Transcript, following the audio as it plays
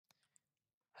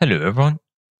Hello everyone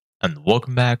and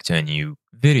welcome back to a new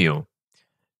video.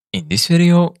 In this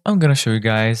video, I'm gonna show you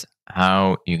guys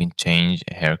how you can change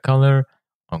hair color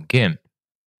on Gimp.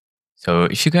 So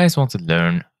if you guys want to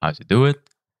learn how to do it,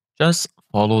 just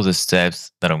follow the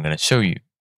steps that I'm gonna show you.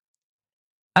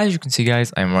 As you can see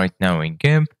guys, I'm right now in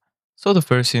Gimp. So the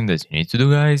first thing that you need to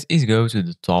do guys is go to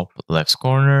the top left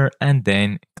corner and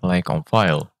then click on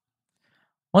file.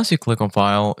 Once you click on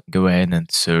file, go ahead and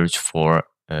search for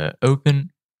open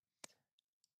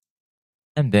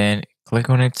and then click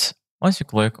on it. Once you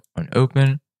click on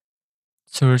open,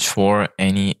 search for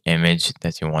any image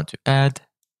that you want to add.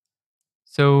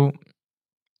 So,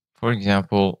 for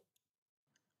example,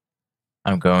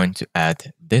 I'm going to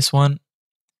add this one,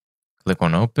 click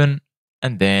on open,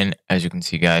 and then as you can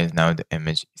see guys, now the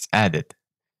image is added.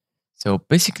 So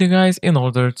basically guys, in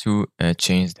order to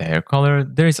change the hair color,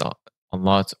 there is a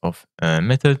lot of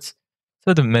methods.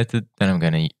 So the method that I'm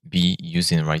going to be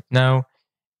using right now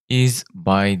is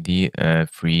by the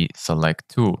free select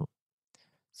tool.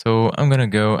 So I'm gonna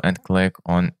go and click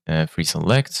on free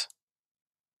select.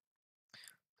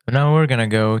 So now we're gonna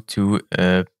go to,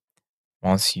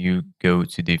 once you go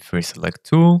to the free select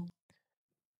tool,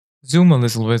 zoom a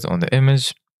little bit on the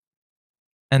image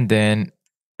and then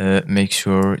make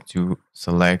sure to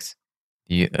select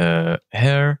the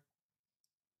hair.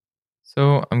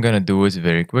 So I'm gonna do it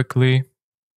very quickly,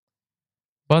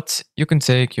 but you can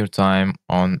take your time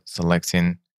on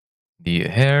selecting the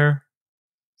hair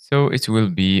so it will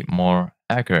be more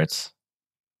accurate.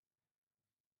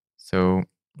 So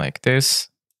like this.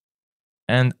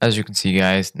 And as you can see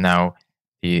guys, now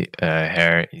the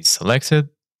hair is selected.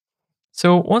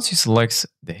 So once you select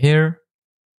the hair,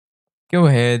 go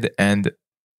ahead and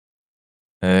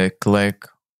click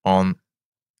on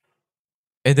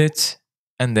edit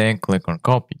and then click on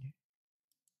copy.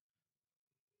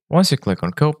 Once you click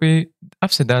on copy,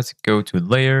 after that go to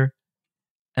layer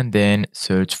and then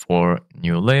search for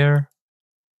new layer.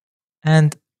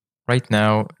 And right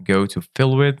now go to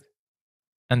fill with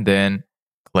and then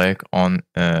click on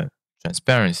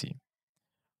transparency.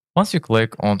 Once you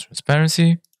click on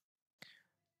transparency,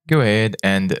 go ahead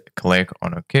and click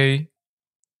on OK.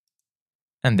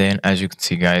 And then as you can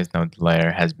see guys, now the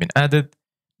layer has been added.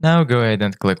 Now go ahead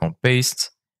and click on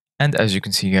paste. And as you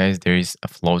can see guys, there is a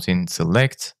floating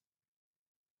select.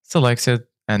 Select it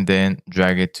and then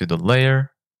drag it to the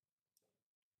layer.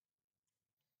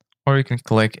 Or you can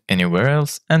click anywhere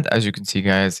else. And as you can see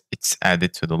guys, it's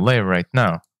added to the layer right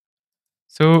now.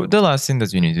 So the last thing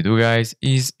that you need to do guys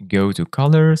is go to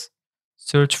colors,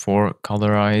 search for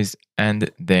colorize, and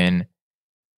then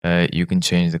you can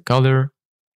change the color.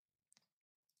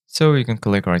 So you can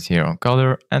click right here on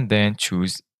color and then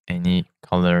choose any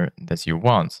color that you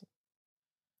want.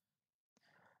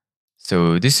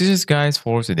 So this is it guys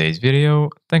for today's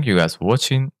video. Thank you guys for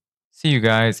watching. See you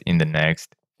guys in the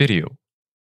next video.